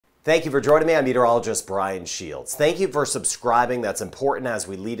Thank you for joining me. I'm meteorologist Brian Shields. Thank you for subscribing. That's important as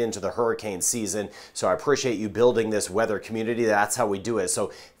we lead into the hurricane season. So I appreciate you building this weather community. That's how we do it.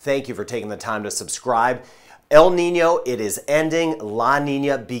 So thank you for taking the time to subscribe. El Nino, it is ending. La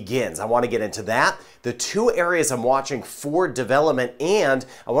Nina begins. I want to get into that. The two areas I'm watching for development, and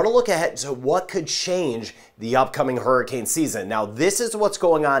I want to look ahead to what could change the upcoming hurricane season. Now, this is what's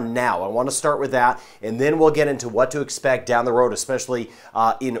going on now. I want to start with that, and then we'll get into what to expect down the road, especially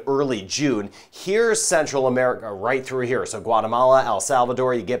in early June. Here's Central America right through here. So Guatemala, El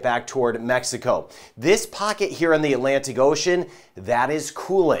Salvador, you get back toward Mexico. This pocket here in the Atlantic Ocean, that is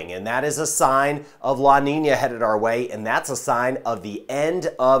cooling, and that is a sign of La Nina headed our way, and that's a sign of the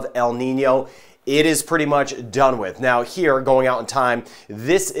end of El Nino. It is pretty much done with. Now here, going out in time,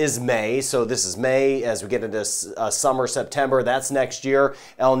 this is May. So this is May as we get into summer, September. That's next year.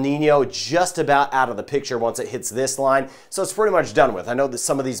 El Nino just about out of the picture once it hits this line. So it's pretty much done with. I know that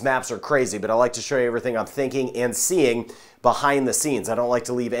some of these maps are crazy, but I like to show you everything I'm thinking and seeing behind the scenes. I don't like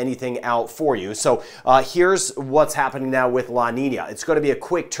to leave anything out for you. So here's what's happening now with La Nina. It's going to be a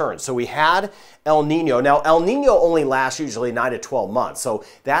quick turn. So we had El Nino. Now, El Nino only lasts usually 9 to 12 months. So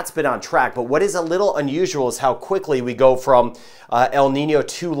that's been on track. But what is a little unusual is how quickly we go from El Nino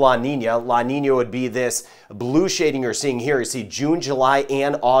to La Nina. La Nina would be this blue shading you're seeing here. You see June, July,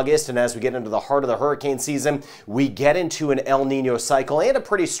 and August. And as we get into the heart of the hurricane season, we get into an El Nino cycle and a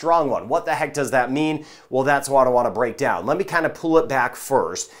pretty strong one. What the heck does that mean? Well, that's what I want to break down. Let me kind of pull it back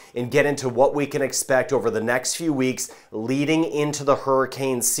first and get into what we can expect over the next few weeks leading into the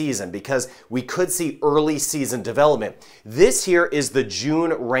hurricane season, because we could see early season development. This here is the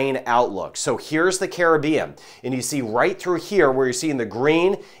June rain outlook. So here's the Caribbean, and you see right through here where you're seeing the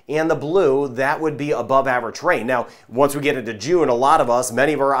green and the blue, that would be above average rain. Now, once we get into June, a lot of us,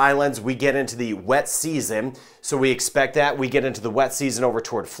 many of our islands, we get into the wet season. So we expect that. We get into the wet season over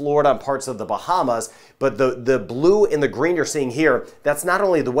toward Florida and parts of the Bahamas. But the blue and the green you're seeing here, that's not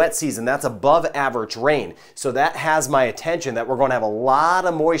only the wet season, that's above average rain. So that has my attention that we're going to have a lot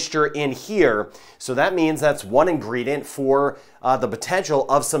of moisture in here. So that means that's one ingredient for the potential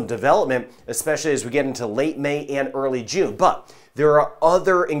of some development, especially as we get into late May and early June. But there are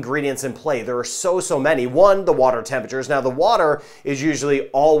other ingredients in play. There are so many. One, the water temperatures. Now, the water is usually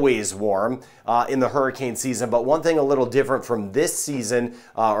always warm in the hurricane season, but one thing a little different from this season,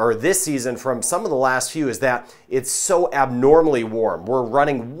 from some of the last few, is that it's so abnormally warm. We're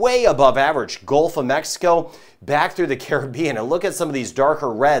running way above average. Gulf of Mexico, back through the Caribbean, and look at some of these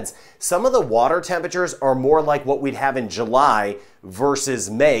darker reds. Some of the water temperatures are more like what we'd have in July versus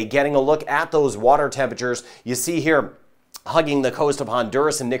May. Getting a look at those water temperatures, you see here, hugging the coast of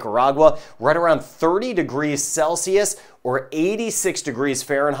Honduras and Nicaragua, right around 30 degrees Celsius or 86 degrees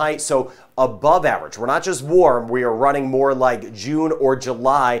Fahrenheit, so above average. We're not just warm, we are running more like June or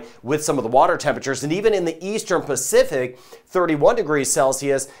July with some of the water temperatures. And even in the Eastern Pacific, 31 degrees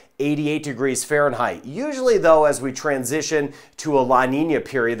Celsius, 88 degrees Fahrenheit. Usually though, as we transition to a La Nina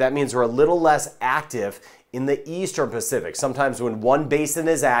period, that means we're a little less active in the Eastern Pacific. Sometimes when one basin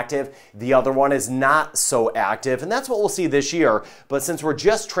is active, the other one is not so active, and that's what we'll see this year. But since we're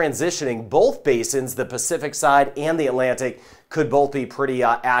just transitioning, both basins, the Pacific side and the Atlantic, could both be pretty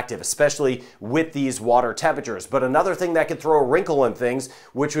active, especially with these water temperatures. But another thing that could throw a wrinkle in things,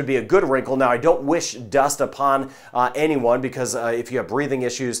 which would be a good wrinkle. Now, I don't wish dust upon anyone, because if you have breathing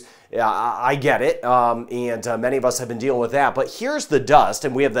issues, I get it, and many of us have been dealing with that. But here's the dust,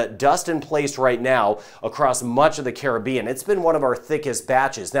 and we have that dust in place right now across much of the Caribbean. It's been one of our thickest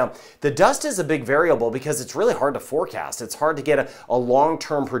batches. Now, the dust is a big variable because it's really hard to forecast. It's hard to get a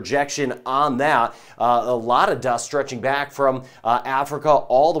long-term projection on that. A lot of dust stretching back from Africa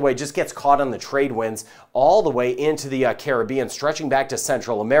all the way, just gets caught on the trade winds all the way into the Caribbean, stretching back to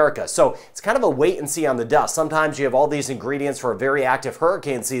Central America. So it's kind of a wait and see on the dust. Sometimes you have all these ingredients for a very active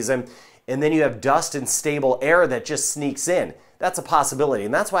hurricane season, and then you have dust and stable air that just sneaks in. That's a possibility,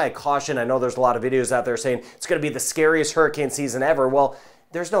 and that's why I caution. I know there's a lot of videos out there saying it's going to be the scariest hurricane season ever. Well,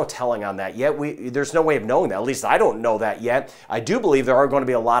 there's no telling on that yet. There's no way of knowing that. At least I don't know that yet. I do believe there are going to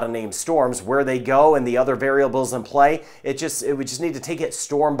be a lot of named storms. Where they go and the other variables in play, we just need to take it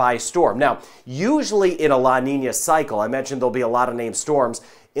storm by storm. Now, usually in a La Nina cycle, I mentioned there'll be a lot of named storms.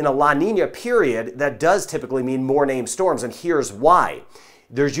 In a La Nina period, that does typically mean more named storms, and here's why.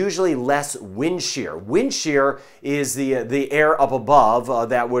 there's usually less wind shear. Wind shear is the air up above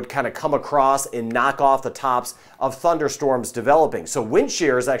that would kind of come across and knock off the tops of thunderstorms developing. So wind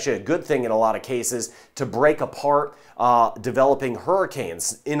shear is actually a good thing in a lot of cases to break apart developing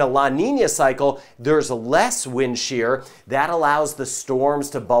hurricanes. In a La Nina cycle, there's less wind shear. That allows the storms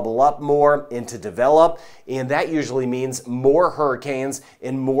to bubble up more and to develop, and that usually means more hurricanes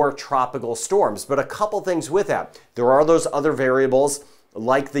and more tropical storms. But a couple things with that. There are those other variables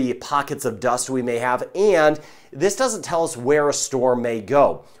like the pockets of dust we may have, and this doesn't tell us where a storm may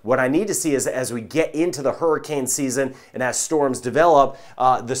go. What I need to see is as we get into the hurricane season and as storms develop,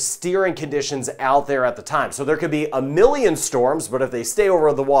 the steering conditions out there at the time. So there could be a million storms, but if they stay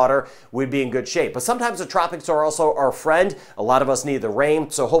over the water, we'd be in good shape. But sometimes the tropics are also our friend. A lot of us need the rain,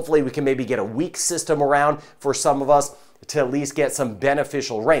 so hopefully we can maybe get a weak system around for some of us to at least get some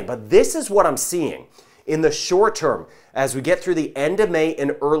beneficial rain. But this is what I'm seeing. In the short term, as we get through the end of May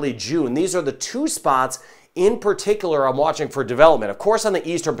and early June, these are the two spots in particular I'm watching for development. Of course, on the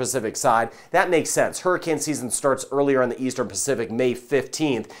Eastern Pacific side, that makes sense. Hurricane season starts earlier in the Eastern Pacific, May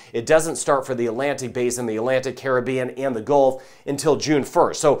 15th. It doesn't start for the Atlantic Basin, the Atlantic, Caribbean, and the Gulf until June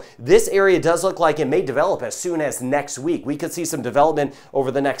 1st. So this area does look like it may develop as soon as next week. We could see some development over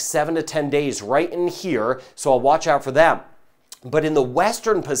the next 7 to 10 days right in here, so I'll watch out for that. But in the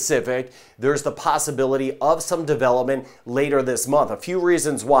Western Pacific, there's the possibility of some development later this month. A few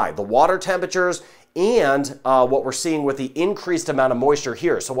reasons why. The water temperatures and what we're seeing with the increased amount of moisture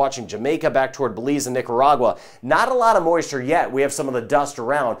here. So watching Jamaica back toward Belize and Nicaragua, not a lot of moisture yet. We have some of the dust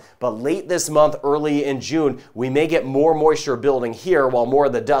around, but late this month, early in June, we may get more moisture building here while more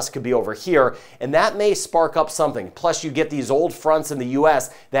of the dust could be over here, and that may spark up something. Plus you get these old fronts in the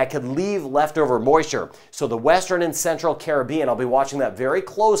U.S. that could leave leftover moisture. So the Western and Central Caribbean, I'll be watching that very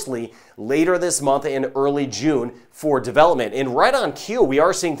closely later this month in early June for development. And right on cue, we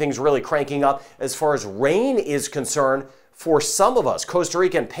are seeing things really cranking up as far as rain is concerned for some of us. Costa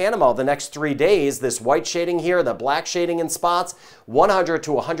Rica and Panama the next 3 days, this white shading here, the black shading in spots, 100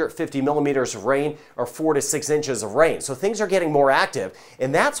 to 150 millimeters of rain or 4 to 6 inches of rain. So things are getting more active,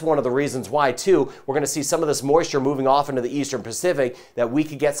 and that's one of the reasons why too we're going to see some of this moisture moving off into the Eastern Pacific, that we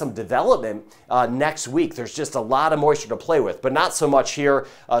could get some development next week. There's just a lot of moisture to play with, but not so much here,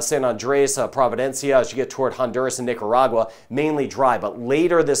 San Andres, Providencia, as you get toward Honduras and Nicaragua, mainly dry. But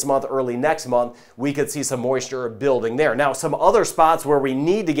later this month, early next month, we could see some moisture building there. Now, some other spots where we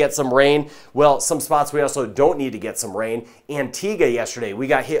need to get some rain, well, some spots we also don't need to get some rain. Antigua yesterday, we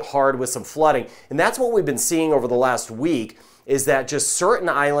got hit hard with some flooding, and that's what we've been seeing over the last week, is that just certain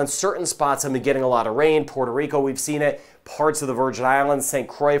islands, certain spots have been getting a lot of rain. Puerto Rico, we've seen it. Parts of the Virgin Islands, St.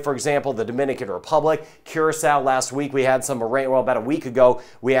 Croix, for example, the Dominican Republic, Curacao. Last week we had some rain, well, about a week ago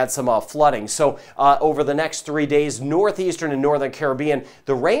we had some flooding. So over the next 3 days, northeastern and northern Caribbean,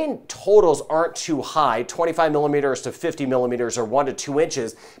 the rain totals aren't too high, 25 millimeters to 50 millimeters or 1 to 2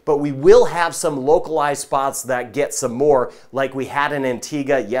 inches, but we will have some localized spots that get some more, like we had in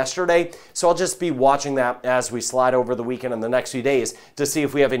Antigua yesterday. So I'll just be watching that as we slide over the weekend and the next few days to see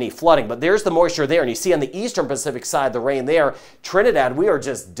if we have any flooding. But there's the moisture there, and you see on the Eastern Pacific side the rain there. Trinidad, we are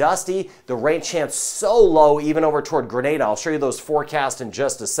just dusty. The rain chance so low, even over toward Grenada. I'll show you those forecasts in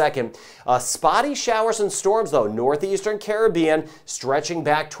just a second. Spotty showers and storms, though. Northeastern Caribbean, stretching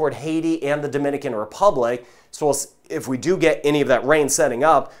back toward Haiti and the Dominican Republic. So if we do get any of that rain setting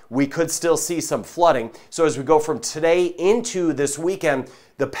up, we could still see some flooding. So as we go from today into this weekend,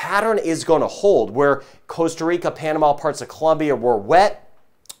 the pattern is going to hold, where Costa Rica, Panama, parts of Colombia were wet.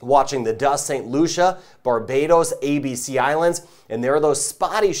 Watching the dust, St. Lucia, Barbados, ABC Islands, and there are those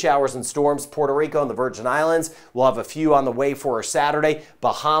spotty showers and storms. Puerto Rico and the Virgin Islands, we'll have a few on the way for our Saturday.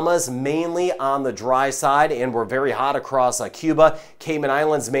 Bahamas, mainly on the dry side, and we're very hot across Cuba. Cayman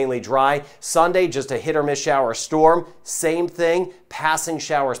Islands, mainly dry. Sunday, just a hit or miss shower storm. Same thing, passing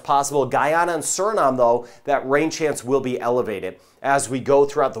showers possible. Guyana and Suriname, though, that rain chance will be elevated as we go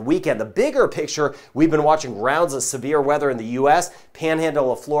throughout the weekend. The bigger picture, we've been watching rounds of severe weather in the U.S.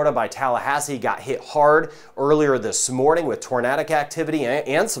 Panhandle of Florida by Tallahassee got hit hard earlier this morning with tornadic activity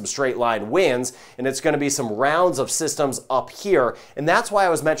and some straight line winds, and it's going to be some rounds of systems up here. And that's why I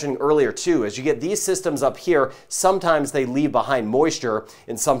was mentioning earlier too, as you get these systems up here, sometimes they leave behind moisture,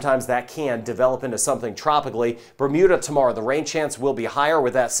 and sometimes that can develop into something tropically. Bermuda tomorrow, the rain chance will be higher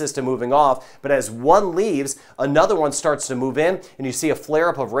with that system moving off, but as one leaves, another one starts to move in, and you see a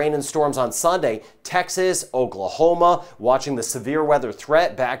flare-up of rain and storms on Sunday. Texas, Oklahoma, watching the severe weather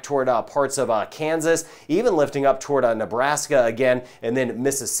threat back toward parts of Kansas Kansas, even lifting up toward Nebraska again, and then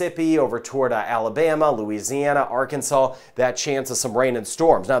Mississippi over toward Alabama, Louisiana, Arkansas, that chance of some rain and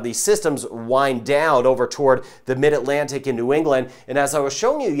storms. Now, these systems wind down over toward the mid-Atlantic in New England, and as I was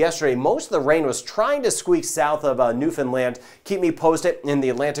showing you yesterday, most of the rain was trying to squeak south of Newfoundland. Keep me posted in the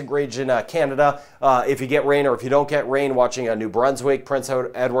Atlantic region, Canada, if you get rain or if you don't get rain, watching New Brunswick, Prince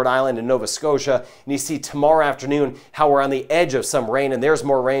Edward Island, and Nova Scotia. And you see tomorrow afternoon how we're on the edge of some rain, and there's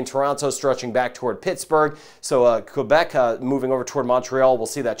more rain. Toronto stretching back toward Pittsburgh. So Quebec moving over toward Montreal. We'll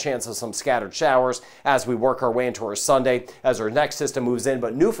see that chance of some scattered showers as we work our way into our Sunday as our next system moves in.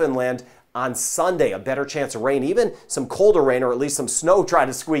 But Newfoundland, on Sunday, a better chance of rain, even some colder rain or at least some snow trying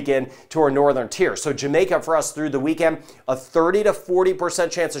to squeak in to our northern tier. So Jamaica for us through the weekend, a 30 to 40%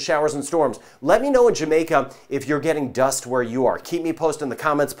 chance of showers and storms. Let me know in Jamaica if you're getting dust where you are. Keep me posted in the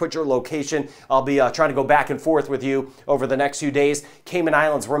comments, put your location. I'll be trying to go back and forth with you over the next few days. Cayman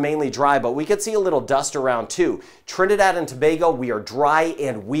Islands, we're mainly dry, but we could see a little dust around too. Trinidad and Tobago, we are dry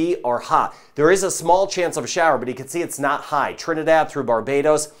and we are hot. There is a small chance of a shower, but you can see it's not high. Trinidad through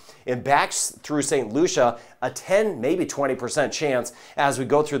Barbados, and back through St. Lucia, a 10, maybe 20% chance as we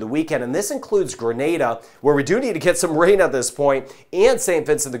go through the weekend. And this includes Grenada, where we do need to get some rain at this point, and St.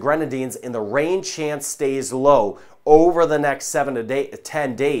 Vincent the Grenadines, and the rain chance stays low over the next 7 to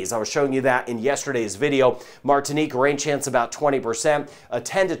 10 days. I was showing you that in yesterday's video. Martinique, rain chance about 20%, a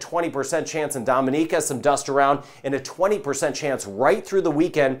 10 to 20% chance in Dominica, some dust around, and a 20% chance right through the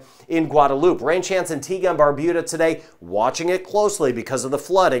weekend in Guadeloupe. Rain chance in Antigua and Barbuda today, watching it closely because of the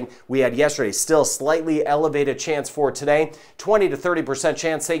flooding we had yesterday. Still slightly elevated chance for today, 20 to 30%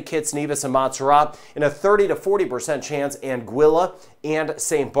 chance St. Kitts, Nevis, and Montserrat, and a 30 to 40% chance Anguilla and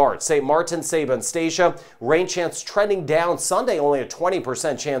St. Bart. St. Martin, St. Eustatia, rain chance trending down Sunday, only a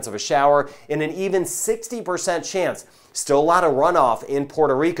 20% chance of a shower and an even 60% chance. Still a lot of runoff in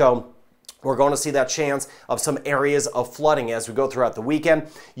Puerto Rico. We're going to see that chance of some areas of flooding as we go throughout the weekend.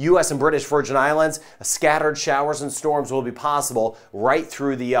 U.S. and British Virgin Islands, scattered showers and storms will be possible right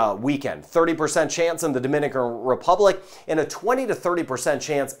through the weekend. 30% chance in the Dominican Republic and a 20 to 30%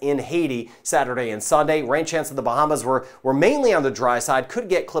 chance in Haiti Saturday and Sunday. Rain chance in the Bahamas we're mainly on the dry side. Could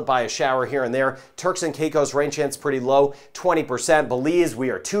get clipped by a shower here and there. Turks and Caicos, rain chance pretty low, 20%. Belize,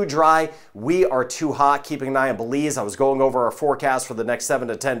 we are too dry. We are too hot. Keeping an eye on Belize. I was going over our forecast for the next 7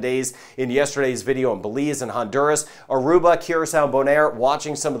 to 10 days in yesterday's video on Belize and Honduras. Aruba, Curacao, and Bonaire,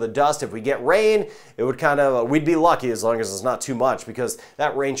 watching some of the dust. If we get rain, it would we'd be lucky as long as it's not too much because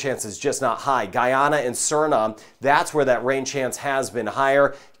that rain chance is just not high. Guyana and Suriname, that's where that rain chance has been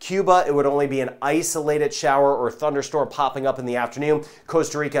higher. Cuba, it would only be an isolated shower or thunderstorm popping up in the afternoon.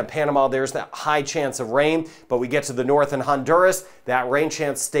 Costa Rica and Panama, there's that high chance of rain, but we get to the north in Honduras, that rain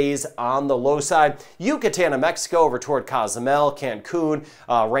chance stays on the low side. Yucatan and Mexico over toward Cozumel, Cancun,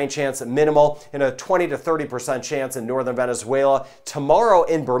 rain chance minimal, and a 20 to 30% chance in northern Venezuela. Tomorrow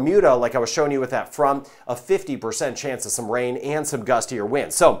in Bermuda, like I was showing you with that front, a 50% chance of some rain and some gustier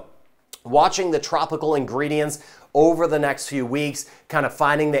winds. So watching the tropical ingredients over the next few weeks, kind of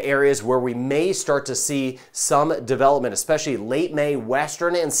finding the areas where we may start to see some development, especially late May,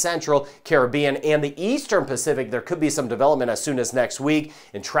 Western and Central Caribbean and the Eastern Pacific. There could be some development as soon as next week,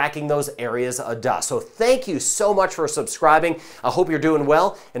 and tracking those areas of dust. So thank you so much for subscribing. I hope you're doing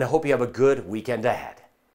well, and I hope you have a good weekend ahead.